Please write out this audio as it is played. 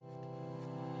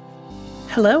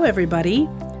Hello, everybody.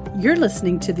 You're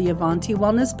listening to the Avanti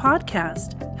Wellness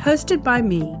Podcast, hosted by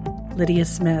me, Lydia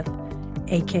Smith,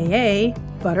 aka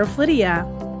Butterflydia.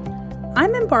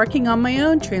 I'm embarking on my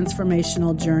own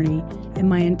transformational journey, and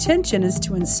my intention is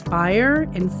to inspire,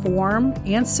 inform,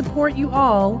 and support you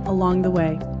all along the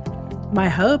way. My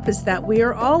hope is that we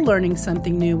are all learning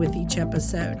something new with each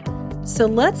episode. So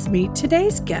let's meet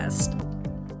today's guest.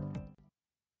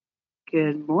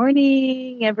 Good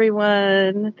morning,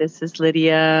 everyone. This is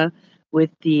Lydia with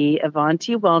the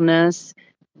Avanti Wellness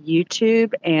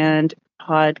YouTube and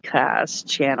podcast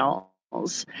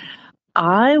channels.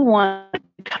 I want to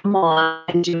come on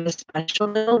and do a special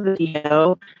little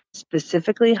video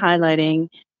specifically highlighting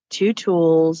two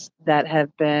tools that have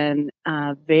been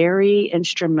very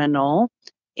instrumental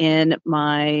in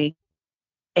my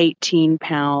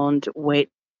 18-pound weight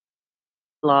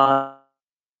loss.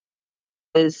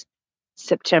 Is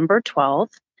September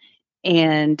 12th,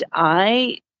 and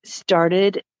I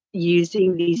started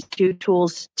using these two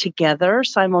tools together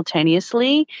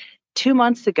simultaneously 2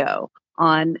 months ago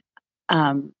on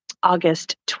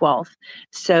August 12th.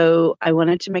 So I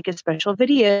wanted to make a special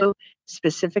video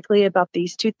specifically about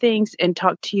these two things and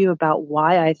talk to you about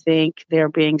why I think they're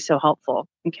being so helpful.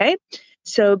 Okay.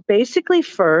 So basically,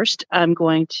 first, I'm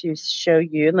going to show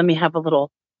you, let me have a little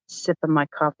sip of my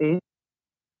coffee.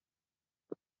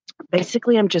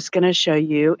 Basically, I'm just going to show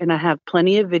you, and I have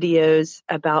plenty of videos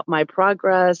about my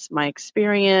progress, my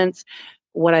experience,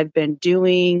 what I've been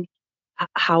doing,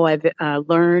 how I've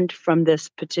learned from this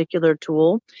particular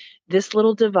tool. This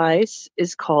little device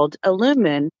is called a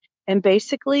Lumen, and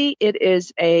basically it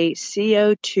is a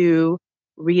CO2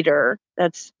 reader.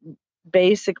 That's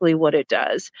basically what it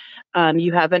does.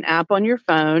 You have an app on your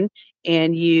phone,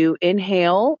 and you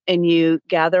inhale and you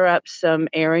gather up some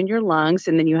air in your lungs,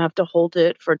 and then you have to hold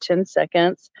it for 10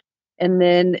 seconds. And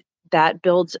then that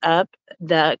builds up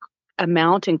the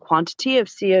amount and quantity of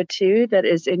CO2 that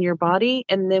is in your body.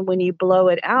 And then when you blow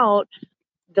it out,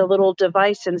 the little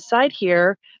device inside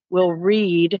here will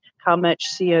read how much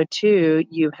CO2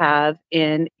 you have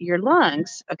in your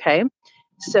lungs. Okay.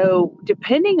 So,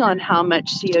 depending on how much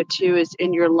CO2 is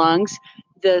in your lungs,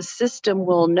 the system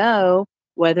will know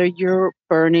whether you're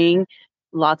burning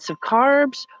lots of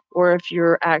carbs or if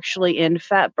you're actually in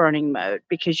fat burning mode,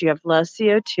 because you have less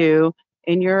CO2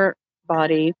 in your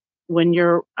body when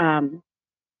you're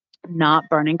not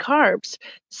burning carbs.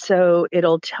 So,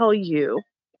 it'll tell you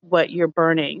what you're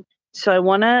burning. So, I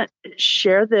want to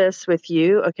share this with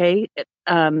you. Okay.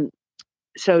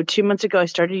 So, 2 months ago, I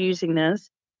started using this.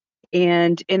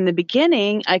 And in the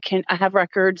beginning, I have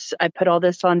records. I put all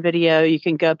this on video. You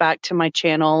can go back to my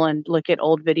channel and look at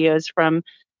old videos from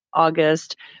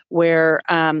August where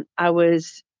I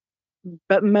was,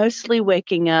 but mostly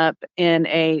waking up in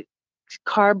a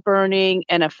carb burning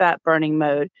and a fat burning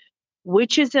mode,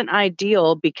 which isn't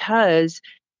ideal because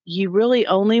you really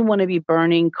only want to be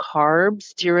burning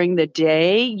carbs during the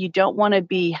day. You don't want to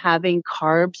be having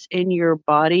carbs in your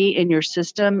body, in your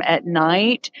system at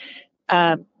night,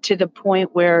 to the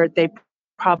point where they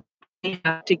probably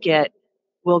have to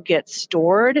will get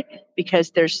stored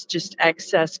because there's just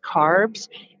excess carbs.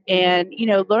 And,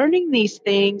 learning these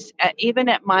things, even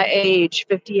at my age,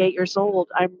 58 years old,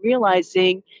 I'm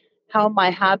realizing how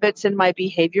my habits and my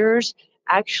behaviors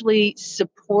actually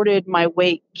supported my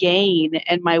weight gain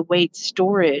and my weight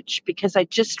storage, because I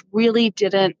just really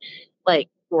didn't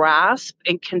grasp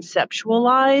and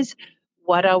conceptualize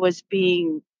what I was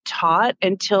being taught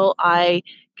until I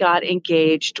got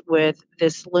engaged with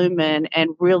this Lumen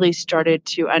and really started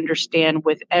to understand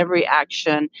with every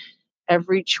action,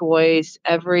 every choice,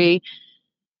 every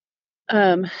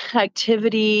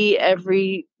activity,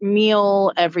 every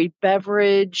meal, every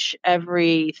beverage,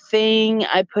 everything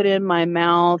I put in my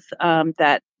mouth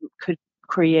that could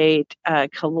create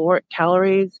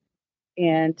calories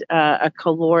and a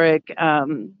caloric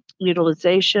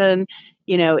utilization.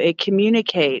 It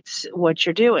communicates what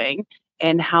you're doing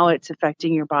and how it's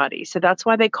affecting your body. So that's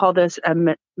why they call this a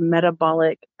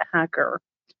metabolic hacker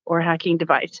or hacking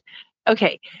device.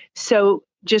 Okay, so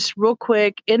just real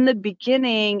quick, in the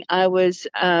beginning, I was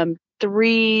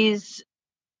threes,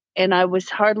 and I was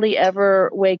hardly ever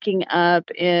waking up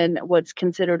in what's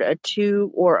considered a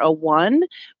 2 or a 1,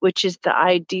 which is the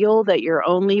ideal that you're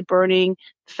only burning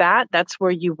fat. That's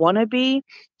where you want to be.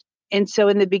 And so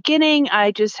in the beginning,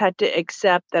 I just had to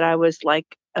accept that I was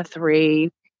like a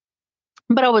 3,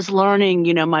 but I was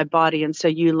learning, my body. And so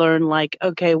you learn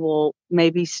okay, well,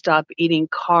 maybe stop eating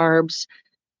carbs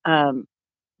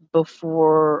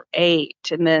before 8.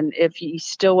 And then if you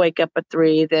still wake up at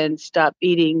 3, then stop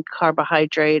eating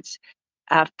carbohydrates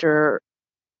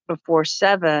before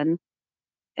 7.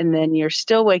 and then you're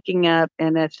still waking up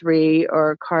in a 3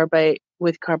 or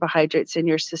with carbohydrates in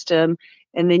your system.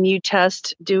 And then you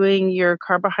test doing your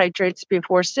carbohydrates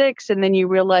before 6, and then you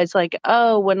realize like,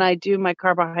 oh, when I do my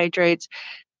carbohydrates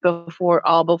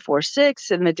before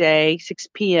 6 in the day, 6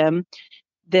 p.m.,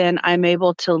 then I'm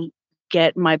able to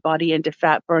get my body into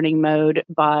fat burning mode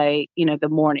by, the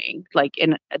morning,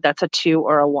 that's a 2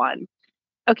 or a 1.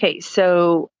 Okay,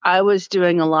 so I was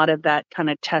doing a lot of that kind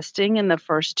of testing in the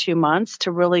first 2 months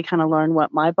to really kind of learn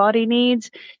what my body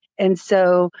needs. And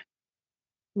so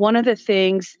one of the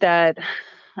things that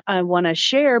I want to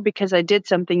share, because I did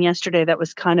something yesterday that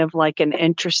was kind of like an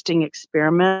interesting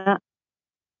experiment.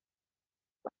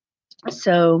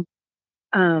 So,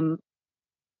 um,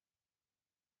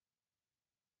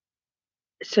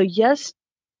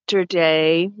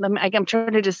 yesterday, I'm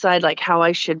trying to decide like how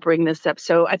I should bring this up.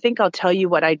 So I think I'll tell you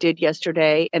what I did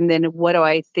yesterday, and then what do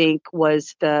I think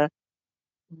was the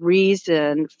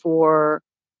reason for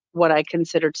what I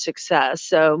considered success.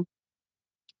 So,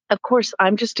 of course,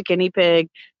 I'm just a guinea pig.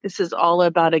 This is all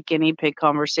about a guinea pig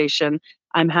conversation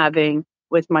I'm having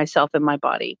with myself and my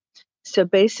body. So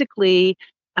basically,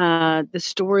 the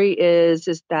story is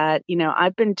that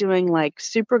I've been doing like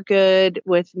super good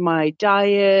with my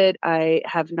diet. I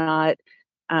have not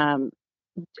um,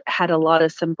 had a lot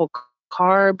of simple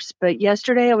carbs, but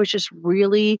yesterday I was just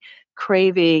really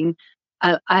craving.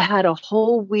 I had a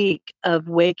whole week of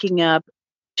waking up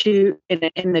in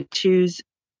the twos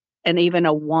and even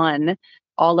a 1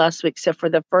 all last week. So for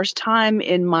the first time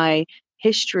in my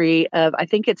history of, I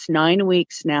think it's 9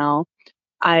 weeks now,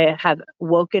 I have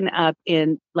woken up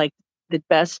in like the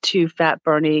best 2 fat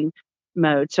burning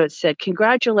mode. So it said,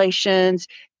 congratulations,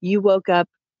 you woke up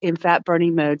in fat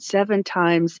burning mode 7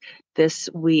 times this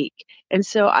week. And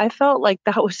so I felt like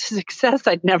that was a success.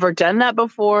 I'd never done that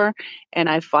before. And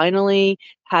I finally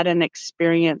had an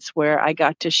experience where I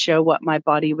got to show what my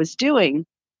body was doing.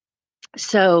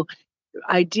 So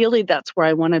ideally, that's where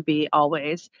I want to be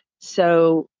always.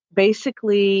 So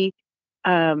basically,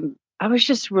 I was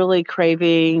just really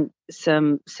craving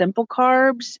some simple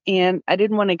carbs, and I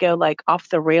didn't want to go like off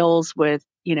the rails with,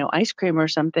 ice cream or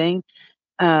something,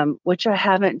 which I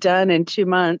haven't done in 2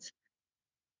 months.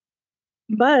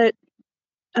 But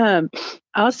I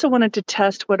also wanted to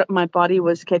test what my body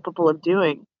was capable of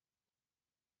doing.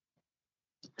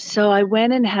 So I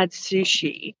went and had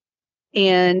sushi.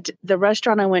 And the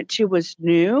restaurant I went to was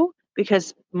new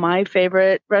because my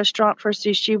favorite restaurant for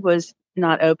sushi was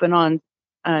not open on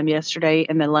yesterday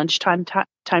in the lunchtime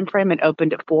time frame. It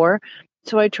opened at 4.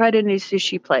 So I tried a new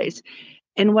sushi place.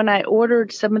 And when I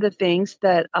ordered some of the things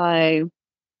that I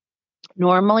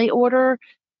normally order,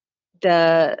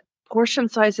 the portion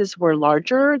sizes were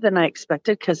larger than I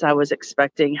expected because I was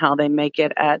expecting how they make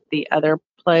it at the other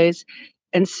place.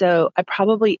 And so I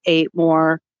probably ate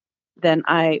more than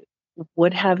I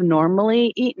would have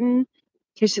normally eaten,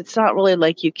 because it's not really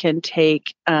like you can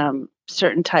take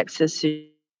certain types of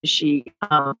sushi.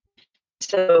 I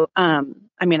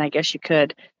mean, I guess you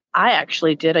could. I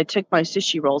actually did. I took my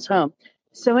sushi rolls home.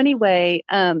 So anyway,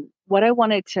 what I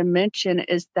wanted to mention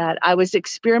is that I was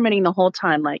experimenting the whole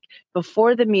time. Like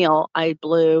before the meal, I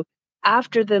blew.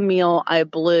 After the meal, I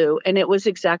blew. And it was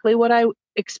exactly what I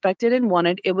expected and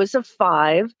wanted. It was a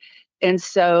 5. And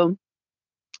so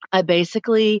I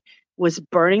basically was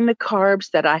burning the carbs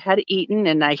that I had eaten,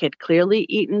 and I had clearly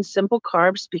eaten simple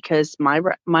carbs because my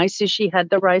sushi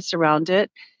had the rice around it.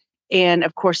 And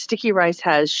of course, sticky rice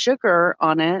has sugar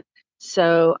on it.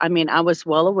 So, I mean, I was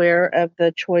well aware of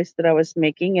the choice that I was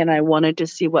making, and I wanted to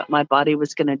see what my body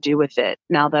was going to do with it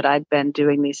now that I've been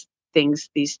doing these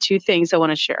 2 things I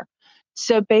want to share.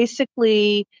 So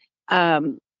basically,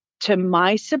 to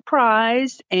my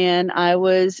surprise, and I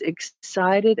was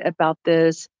excited about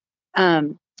this,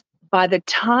 by the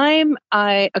time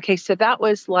so that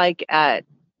was like at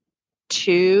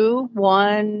 2,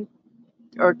 1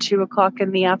 or 2 o'clock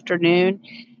in the afternoon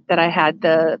that I had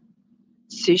the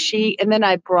sushi, and then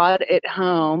I brought it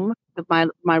home,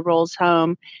 my rolls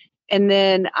home, and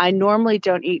then I normally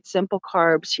don't eat simple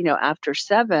carbs, after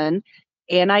 7,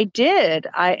 and I did.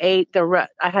 I ate I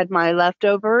had my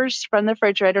leftovers from the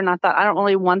refrigerator, and I thought I don't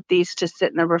really want these to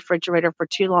sit in the refrigerator for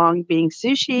too long, being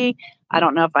sushi. I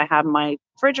don't know if I have my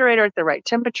refrigerator at the right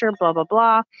temperature, blah blah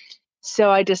blah. So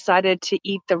I decided to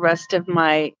eat the rest of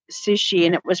my sushi,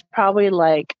 and it was probably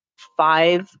like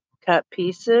 5 cut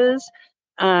pieces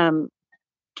um,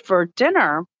 for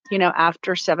dinner,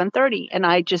 after 7:30. And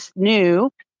I just knew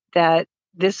that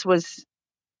this was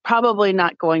probably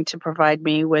not going to provide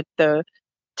me with the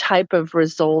type of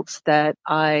results that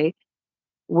I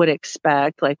would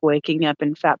expect, like waking up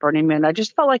in fat burning mode. I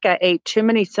just felt like I ate too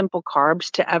many simple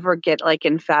carbs to ever get like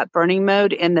in fat burning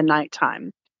mode in the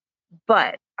nighttime.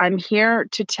 But I'm here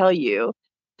to tell you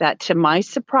that to my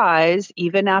surprise,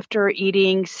 even after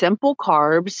eating simple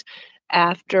carbs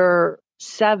after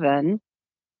 7,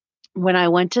 when I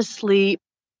went to sleep,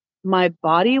 my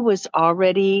body was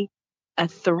already a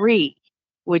 3,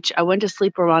 which I went to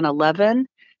sleep around 11.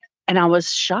 And I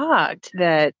was shocked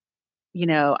that,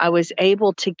 I was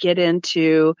able to get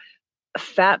into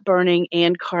fat burning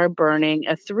and carb burning,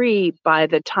 a 3 by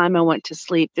the time I went to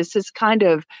sleep. This is kind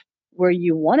of where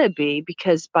you want to be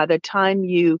because by the time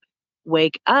you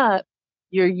wake up,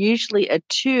 you're usually a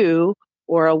 2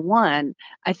 or a 1.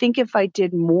 I think if I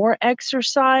did more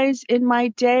exercise in my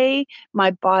day,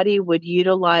 my body would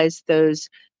utilize those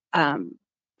um,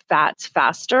 fats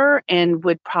faster and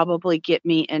would probably get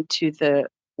me into the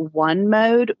 1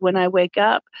 mode when I wake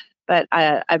up. But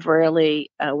I've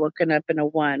rarely woken up in a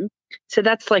 1. So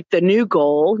that's like the new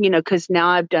goal, because now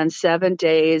I've done 7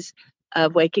 days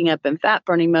of waking up in fat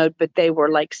burning mode, but they were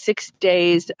like 6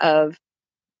 days of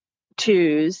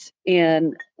 2s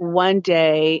and 1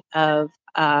 day of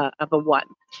a 1.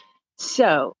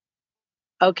 So,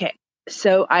 okay.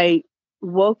 So I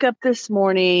woke up this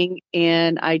morning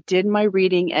and I did my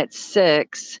reading at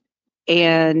 6,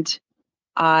 and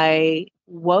I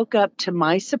woke up to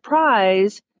my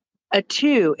surprise a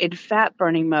 2 in fat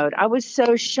burning mode. I was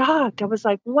so shocked. I was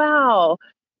like, wow,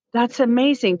 that's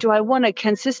amazing. Do I want to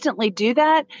consistently do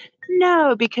that?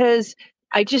 No, because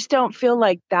I just don't feel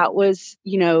like that was,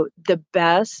 the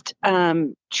best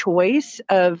choice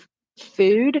of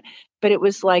food, but it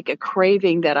was like a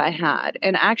craving that I had.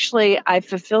 And actually, I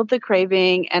fulfilled the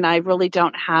craving and I really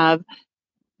don't have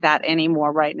that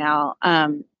anymore right now.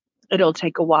 It'll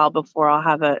take a while before I'll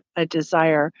have a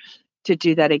desire to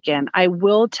do that again. I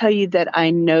will tell you that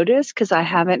I noticed, because I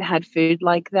haven't had food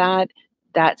like that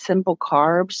simple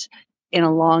carbs in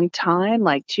a long time,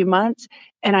 like 2 months.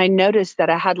 And I noticed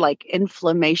that I had like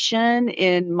inflammation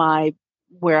in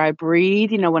where I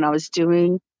breathe. When I was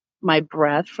doing my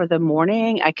breath for the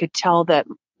morning, I could tell that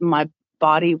my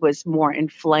body was more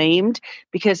inflamed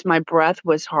because my breath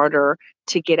was harder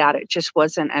to get out. It just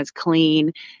wasn't as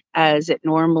clean as it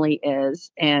normally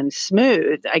is, and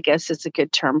smooth, I guess is a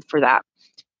good term for that.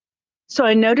 So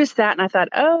I noticed that and I thought,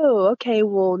 oh, okay,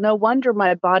 well, no wonder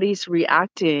my body's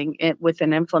reacting with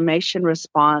an inflammation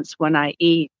response when I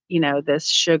eat, this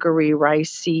sugary,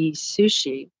 ricey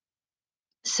sushi.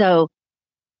 So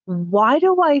why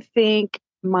do I think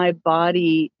my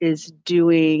body is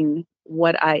doing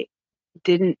what I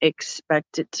didn't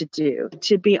expect it to do?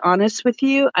 To be honest with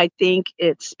you, I think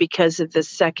it's because of the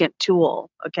second tool.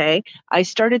 Okay. I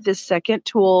started this second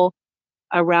tool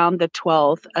around the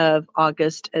 12th of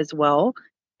August as well.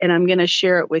 And I'm going to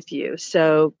share it with you.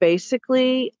 So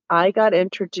basically, I got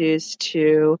introduced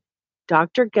to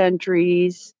Dr.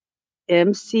 Gundry's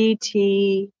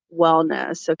MCT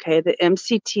Wellness. Okay. The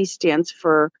MCT stands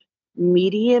for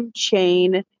medium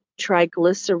chain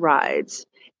triglycerides.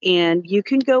 And you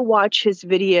can go watch his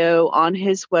video on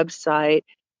his website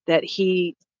that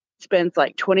he spends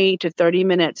like 20 to 30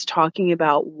 minutes talking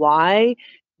about why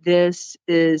this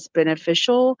is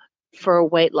beneficial for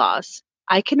weight loss.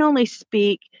 I can only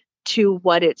speak to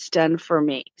what it's done for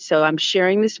me. So I'm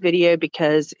sharing this video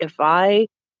because if I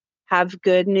have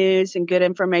good news and good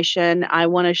information, I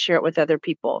want to share it with other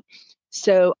people.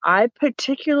 So I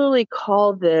particularly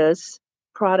call this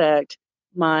product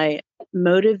my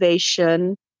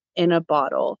motivation in a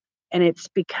bottle. And it's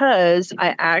because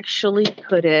I actually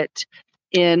put it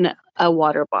in a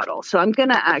water bottle. So I'm going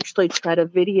to actually try to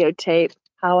videotape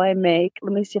how I make,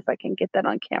 let me see if I can get that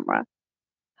on camera,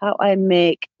 how I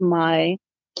make my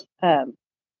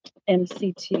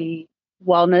MCT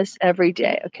Wellness every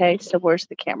day. Okay, so where's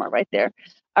the camera? Right there.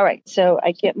 All right, so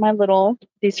I get my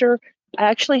I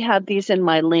actually have these in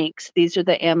my links. These are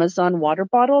the Amazon water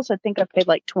bottles. I think I paid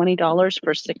like $20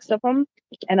 for 6 of them,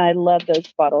 and I love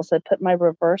those bottles. I put my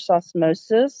reverse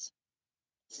osmosis.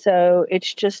 So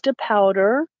it's just a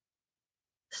powder.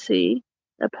 See,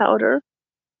 a powder.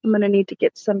 I'm going to need to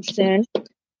get some soon.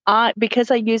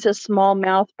 Because I use a small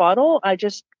mouth bottle, I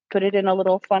just put it in a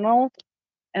little funnel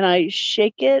and I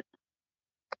shake it.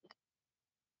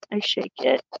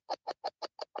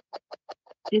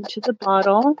 Into the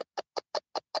bottle.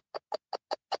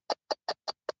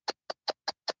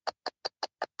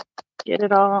 Get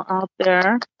it all out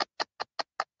there.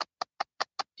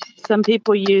 Some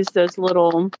people use those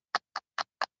little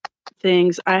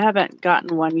things. I haven't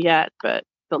gotten one yet, but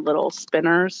the little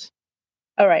spinners.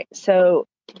 All right, so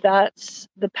that's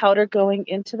the powder going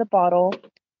into the bottle.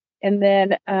 And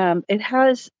then it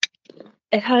has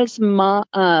it has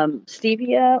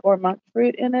stevia or monk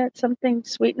fruit in it, something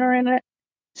sweetener in it.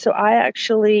 So I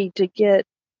actually, to get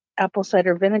apple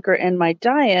cider vinegar in my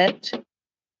diet,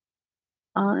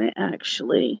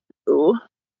 ooh,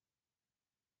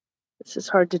 this is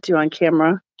hard to do on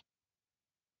camera.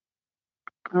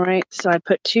 All right, so I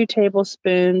put 2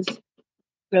 tablespoons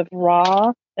of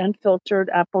raw, unfiltered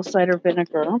apple cider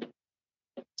vinegar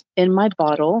in my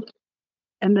bottle,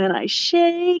 and then I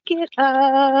shake it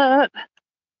up,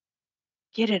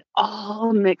 get it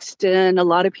all mixed in. A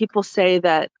lot of people say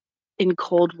that in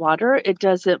cold water, it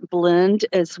doesn't blend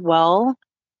as well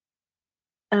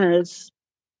as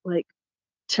like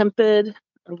tepid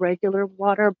regular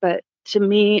water, but to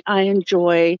me, I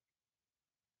enjoy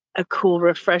a cool,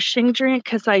 refreshing drink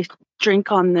because I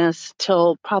drink on this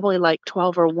till probably like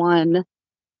 12 or 1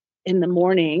 in the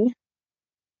morning.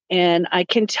 And I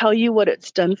can tell you what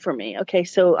it's done for me. Okay,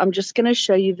 so I'm just going to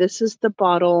show you. This is the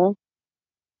bottle.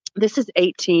 This is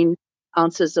 18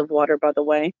 ounces of water, by the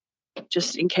way,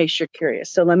 just in case you're curious.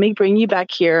 So let me bring you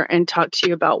back here and talk to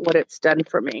you about what it's done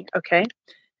for me. Okay.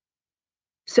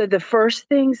 So the first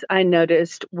things I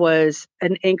noticed was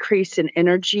an increase in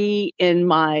energy in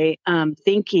my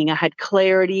thinking. I had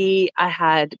clarity. I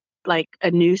had like a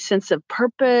new sense of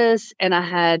purpose, and I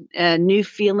had new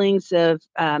feelings of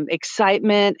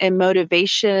excitement and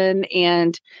motivation.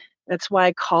 And that's why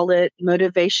I call it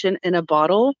motivation in a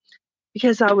bottle,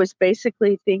 because I was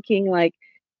basically thinking like,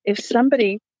 if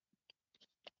somebody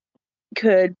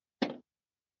could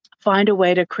find a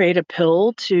way to create a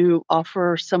pill to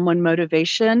offer someone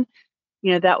motivation,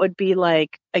 that would be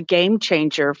like a game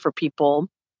changer for people.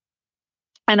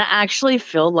 And I actually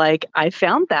feel like I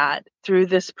found that through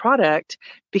this product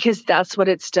because that's what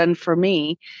it's done for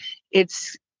me.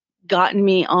 It's gotten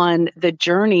me on the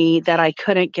journey that I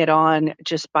couldn't get on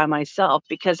just by myself,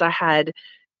 because I had,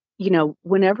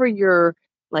 whenever you're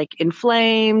like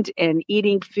inflamed and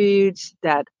eating foods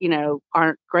that,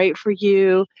 aren't great for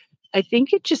you, I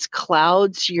think it just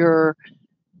clouds your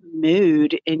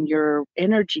mood and your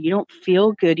energy. You don't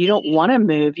feel good. You don't want to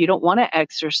move. You don't want to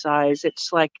exercise.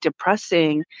 It's like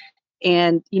depressing.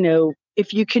 And,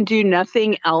 if you can do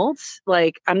nothing else,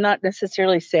 like I'm not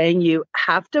necessarily saying you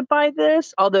have to buy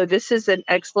this, although this is an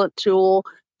excellent tool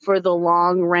for the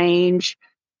long range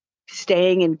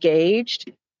staying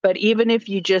engaged. But even if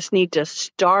you just need to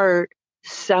start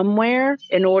somewhere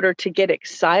in order to get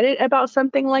excited about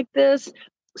something like this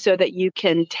so that you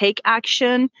can take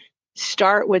action,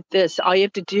 start with this. All you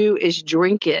have to do is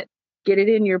drink it, get it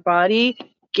in your body,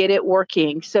 get it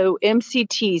working. So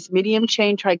MCTs, medium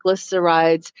chain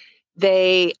triglycerides,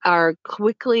 they are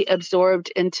quickly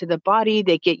absorbed into the body.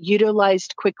 They get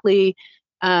utilized quickly.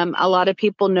 A lot of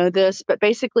people know this, but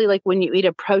basically, like when you eat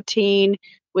a protein,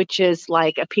 which is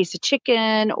like a piece of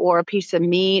chicken or a piece of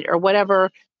meat or whatever,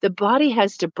 the body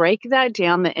has to break that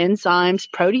down. The enzymes,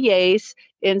 protease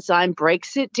enzyme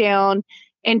breaks it down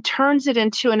and turns it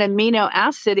into an amino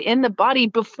acid in the body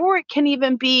before it can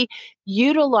even be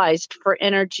utilized for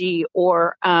energy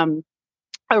or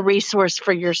a resource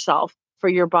for yourself, for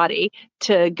your body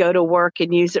to go to work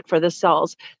and use it for the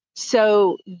cells.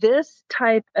 So this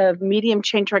type of medium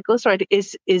chain triglyceride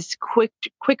is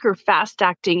quicker, fast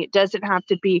acting. It doesn't have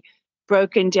to be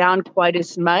broken down quite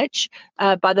as much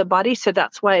by the body. So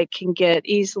that's why it can get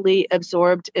easily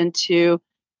absorbed into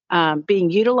being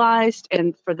utilized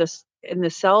and for this in the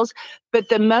cells. But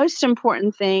the most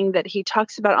important thing that he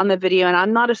talks about on the video, and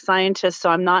I'm not a scientist, so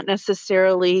I'm not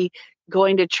necessarily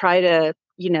going to try to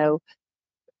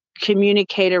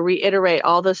communicate or reiterate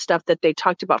all the stuff that they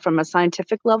talked about from a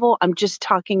scientific level. I'm just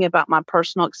talking about my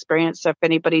personal experience. So if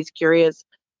anybody's curious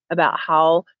about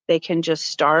how they can just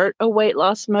start a weight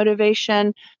loss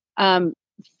motivation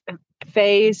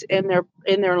phase in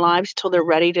their lives till they're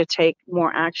ready to take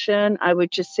more action, I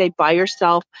would just say buy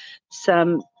yourself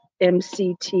some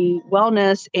MCT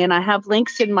Wellness, and I have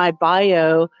links in my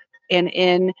bio and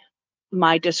in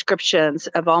my descriptions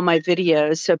of all my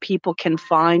videos so people can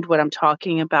find what I'm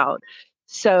talking about.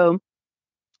 So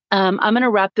I'm going to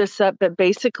wrap this up, but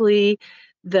basically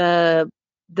the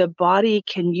body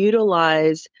can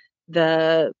utilize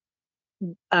the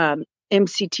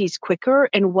MCTs quicker,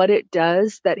 and what it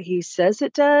does that he says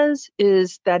it does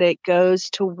is that it goes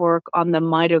to work on the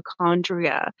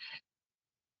mitochondria.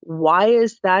 Why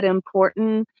is that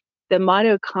important? The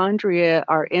mitochondria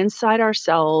are inside our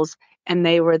cells, and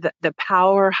they were the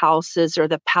powerhouses or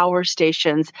the power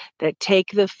stations that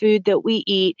take the food that we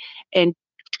eat and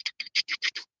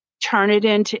turn it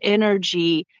into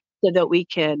energy so that we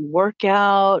can work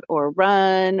out or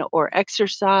run or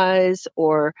exercise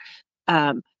or,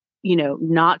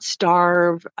 not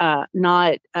starve,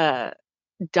 not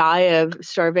die of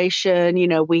starvation.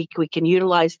 We can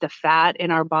utilize the fat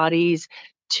in our bodies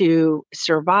to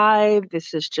survive.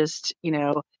 This is just,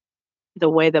 the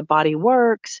way the body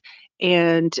works.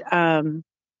 And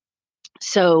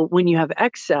so when you have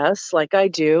excess, like I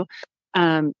do,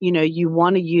 you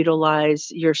want to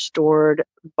utilize your stored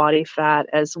body fat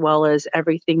as well as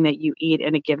everything that you eat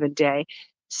in a given day.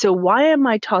 So why am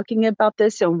I talking about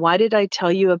this, and why did I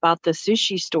tell you about the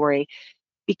sushi story?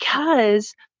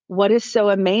 Because what is so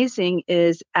amazing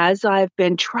is, as I've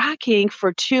been tracking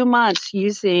for 2 months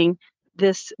using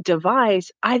this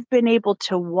device, I've been able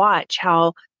to watch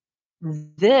how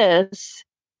this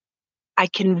I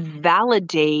can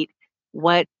validate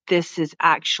what this is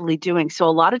actually doing. So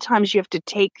a lot of times you have to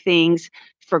take things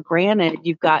for granted.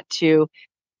 You've got to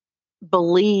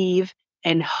believe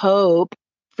and hope,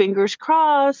 fingers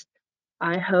crossed,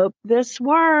 I hope this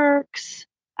works.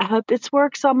 I hope this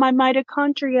works on my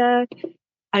mitochondria.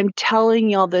 I'm telling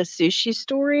y'all the sushi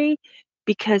story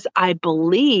because I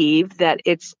believe that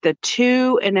it's the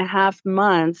 2.5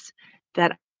 months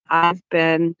that I've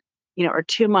been, or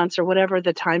 2 months or whatever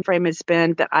the time frame has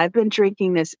been, that I've been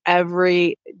drinking this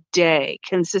every day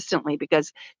consistently,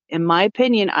 because in my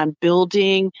opinion, I'm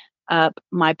building up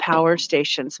my power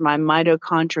stations, my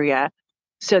mitochondria,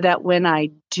 so that when I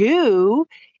do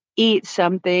eat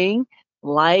something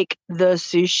like the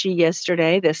sushi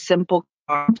yesterday, the simple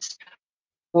carbs,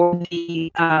 or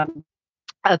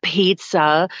a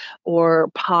pizza or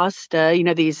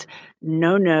pasta, these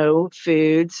no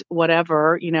foods,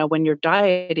 whatever, when you're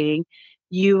dieting,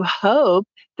 you hope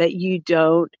that you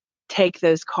don't take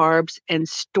those carbs and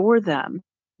store them.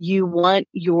 You want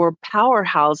your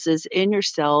powerhouses in your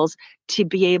cells to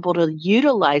be able to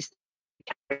utilize.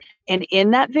 And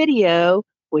in that video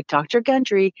with Dr.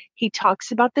 Gundry, he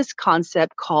talks about this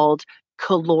concept called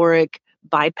caloric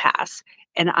bypass.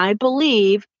 And I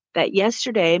believe that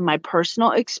yesterday, my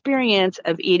personal experience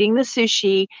of eating the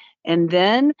sushi and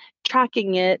then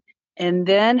tracking it and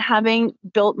then having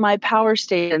built my power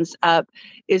stations up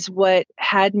is what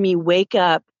had me wake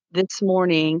up this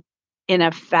morning in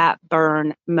a fat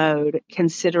burn mode,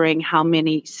 considering how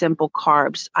many simple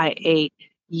carbs I ate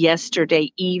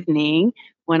yesterday evening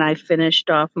when I finished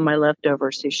off my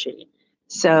leftover sushi.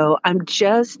 So I'm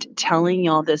just telling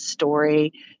y'all this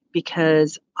story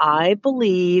because I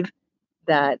believe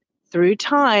that through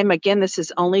time, again, this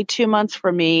is only 2 months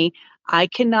for me, I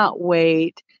cannot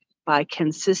wait, by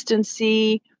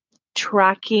consistency,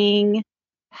 tracking,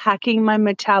 hacking my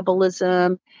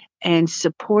metabolism, and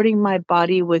supporting my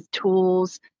body with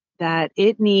tools that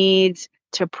it needs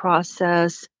to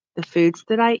process the foods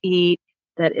that I eat,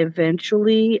 that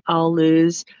eventually I'll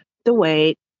lose the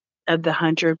weight of the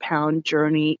 100-pound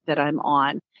journey that I'm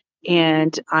on.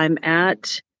 And I'm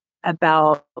at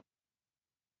about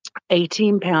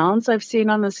 18 pounds I've seen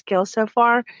on the scale so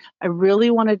far. I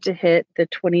really wanted to hit the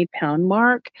 20-pound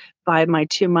mark by my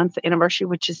 2-month anniversary,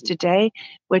 which is today,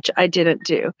 which I didn't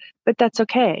do. But that's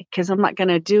okay, because I'm not going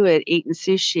to do it eating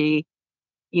sushi,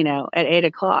 at 8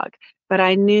 o'clock. But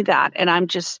I knew that, and I'm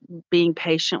just being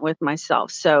patient with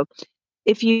myself. So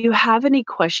if you have any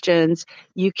questions,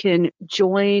 you can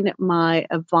join my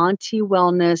Avanti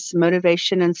Wellness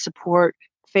Motivation and Support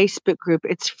Facebook group.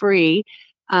 It's free.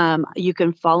 You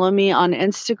can follow me on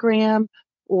Instagram,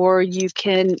 or you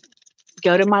can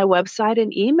go to my website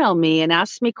and email me and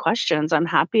ask me questions. I'm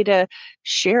happy to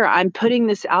share. I'm putting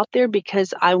this out there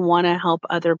because I want to help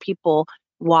other people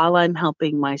while I'm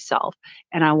helping myself.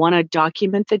 And I want to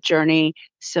document the journey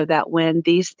so that when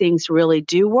these things really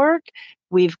do work,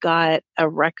 we've got a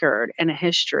record and a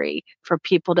history for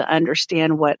people to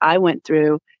understand what I went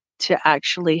through to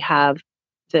actually have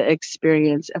the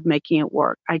experience of making it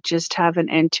work. I just have an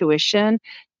intuition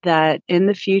that in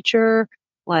the future,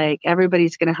 like,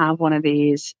 everybody's going to have one of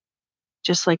these,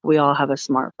 just like we all have a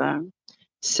smartphone.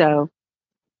 So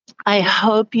I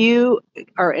hope you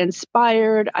are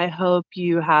inspired. I hope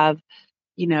you have,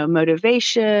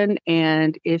 motivation.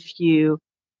 And if you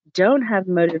don't have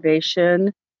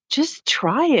motivation, just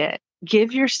try it.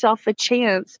 Give yourself a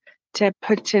chance to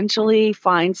potentially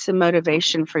find some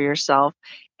motivation for yourself,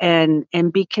 and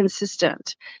be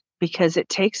consistent, because it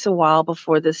takes a while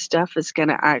before this stuff is going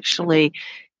to actually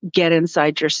get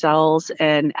inside your cells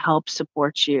and help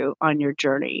support you on your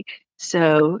journey.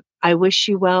 So I wish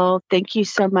you well. Thank you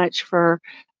so much for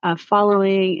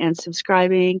following and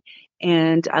subscribing.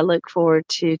 And I look forward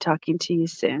to talking to you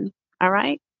soon. All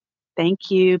right.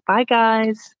 Thank you. Bye,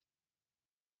 guys.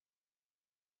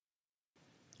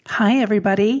 Hi,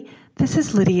 everybody. This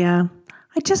is Lydia.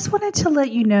 I just wanted to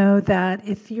let you know that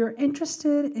if you're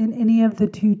interested in any of the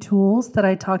 2 tools that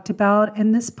I talked about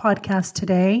in this podcast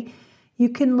today, you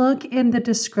can look in the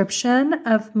description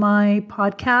of my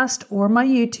podcast or my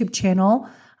YouTube channel.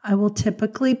 I will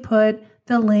typically put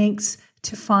the links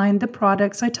to find the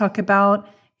products I talk about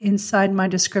inside my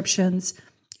descriptions.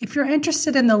 If you're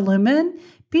interested in the Lumen,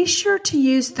 be sure to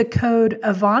use the code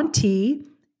AVANTI,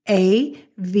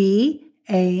 AVANTI,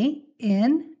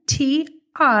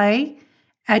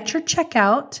 at your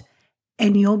checkout,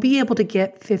 and you'll be able to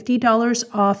get $50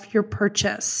 off your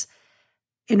purchase.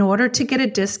 In order to get a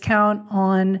discount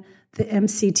on the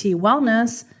MCT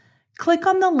Wellness, click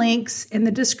on the links in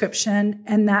the description,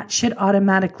 and that should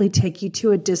automatically take you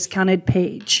to a discounted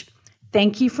page.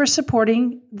 Thank you for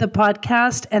supporting the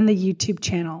podcast and the YouTube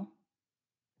channel.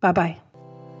 Bye-bye.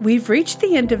 We've reached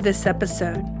the end of this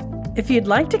episode. If you'd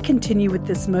like to continue with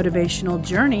this motivational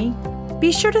journey,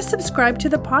 be sure to subscribe to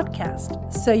the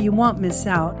podcast so you won't miss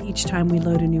out each time we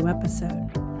load a new episode.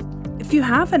 If you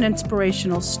have an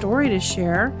inspirational story to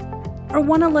share or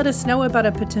want to let us know about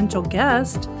a potential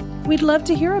guest, we'd love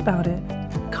to hear about it.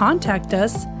 Contact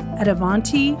us at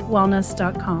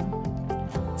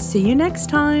avantiwellness.com. See you next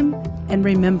time, and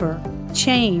remember,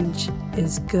 change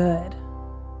is good.